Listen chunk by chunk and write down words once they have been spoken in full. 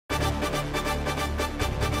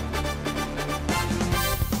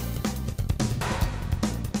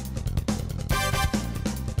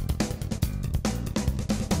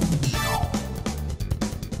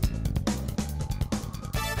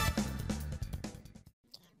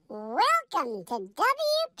Welcome to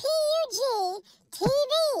WPUG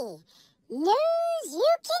TV, News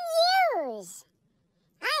You Can Use.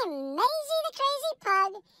 I'm Maisy the Crazy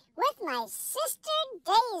Pug with my sister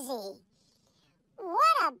Daisy.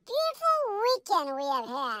 What a beautiful weekend we have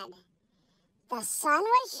had. The sun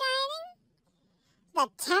was shining, the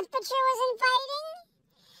temperature was inviting,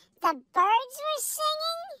 the birds were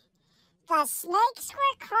singing, the snakes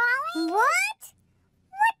were crawling. What?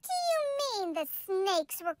 What do you mean the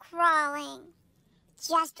snakes were crawling?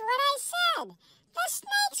 Just what I said. The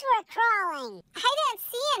snakes were crawling. I didn't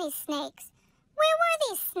see any snakes. Where were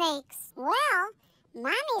these snakes? Well,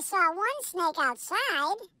 Mommy saw one snake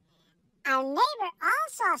outside. Our neighbor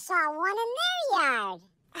also saw one in their yard.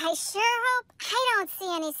 I sure hope I don't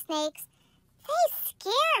see any snakes. They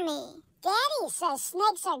scare me. Daddy says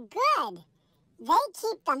snakes are good. They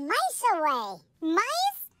keep the mice away.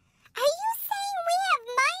 Mice? Are you saying we have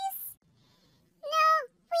mice? No,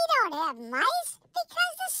 we don't have mice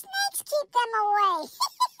because the snakes keep them away.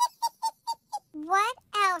 What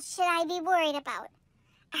else should I be worried about?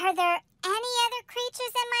 Are there any other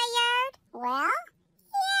creatures in my yard? Well,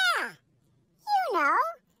 yeah. You know,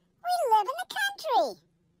 we live in the country.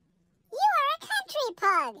 You are a country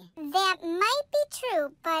pug. That might be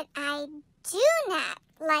true, but I do not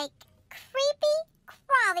like creepy,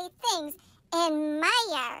 crawly things in my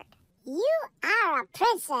yard. You are a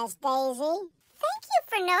princess, Daisy. Thank you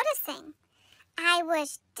for noticing. I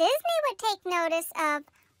wish Disney would take notice of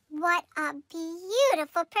what a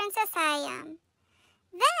beautiful princess I am.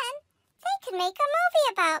 Then they could make a movie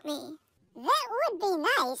about me. That would be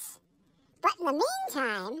nice. But in the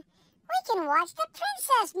meantime, we can watch the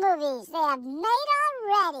princess movies they have made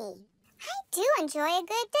already. I do enjoy a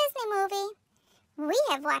good Disney movie. We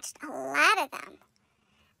have watched a lot of them.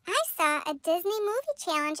 I saw a Disney movie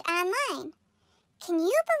challenge online. Can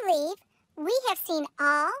you believe we have seen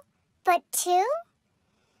all but 2?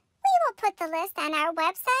 We will put the list on our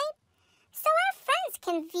website so our friends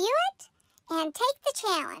can view it and take the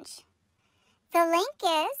challenge. The link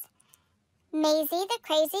is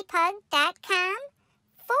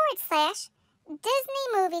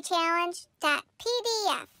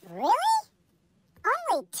MaisyTheCrazyPug.com/DisneyMovieChallenge.pdf. Really?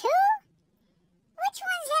 Only 2? Which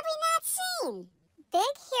ones have we not seen?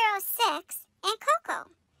 Big Hero 6 and Coco.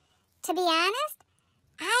 To be honest,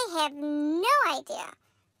 I have no idea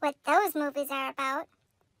what those movies are about.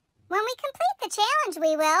 When we complete the challenge,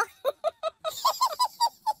 we will.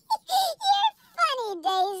 You're funny,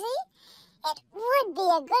 Daisy. It would be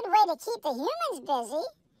a good way to keep the humans busy.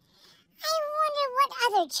 I wonder what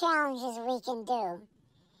other challenges we can do.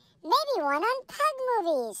 Maybe one on Pug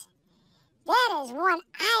movies. That is one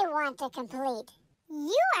I want to complete.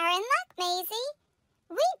 You are in luck, Maisy.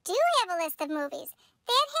 We do have a list of movies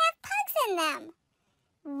that have pugs in them.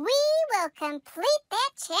 We will complete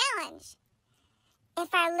that challenge.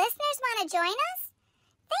 If our listeners want to join us,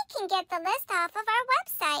 they can get the list off of our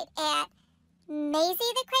website at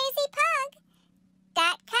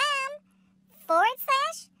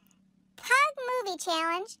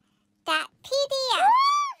MaisyTheCrazyPug.com/PugMovieChallenge.pdf.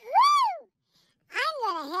 Woo-hoo! I'm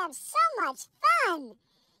going to have so much fun.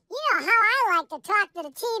 You know how I like to talk to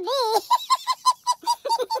the TV.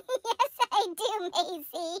 Yes, I do,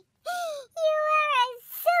 Maisy. You are a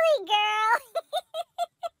silly girl.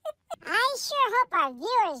 I sure hope our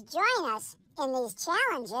viewers join us in these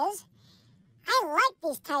challenges. I like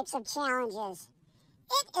these types of challenges.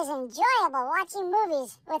 It is enjoyable watching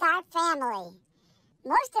movies with our family.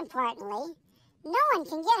 Most importantly, no one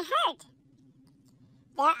can get hurt.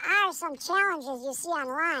 There are some challenges you see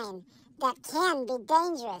online that can be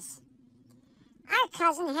dangerous. Our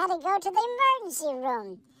cousin had to go to the emergency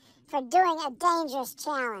room for doing a dangerous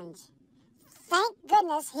challenge. Thank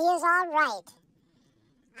goodness he is all right.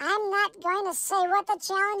 I'm not going to say what the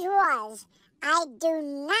challenge was. I do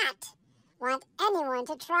not want anyone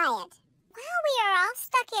to try it. While we are all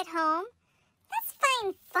stuck at home, let's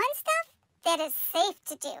find fun stuff that is safe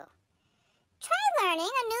to do. Try learning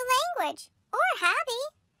a new language or hobby.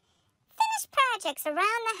 Finish projects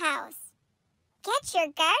around the house. Get your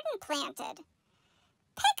garden planted.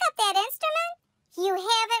 Pick up that instrument you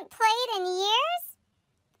haven't played in years.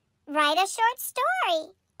 Write a short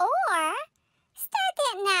story or start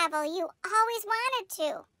that novel you always wanted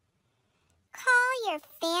to. Call your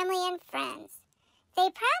family and friends. They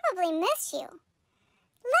probably miss you.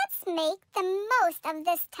 Let's make the most of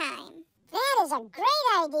this time. That is a great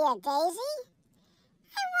idea, Daisy.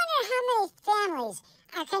 I wonder how many families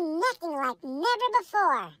are connecting like never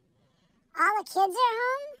before. All the kids are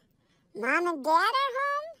home? Mom and Dad are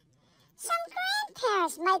home? Some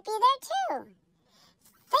grandparents might be there too.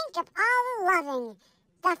 Think of all the loving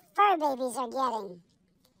the fur babies are getting.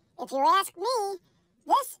 If you ask me,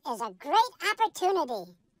 this is a great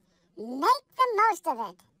opportunity. Make the most of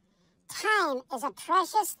it. Time is a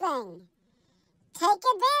precious thing. Take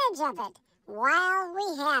advantage of it while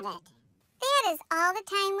we have it. That is all the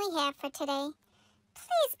time we have for today.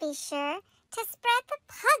 Please be sure to spread the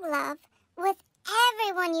pug love with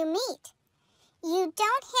everyone you meet. You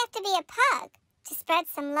don't have to be a pug to spread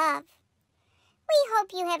some love. We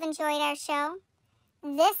hope you have enjoyed our show.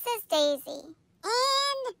 This is Daisy.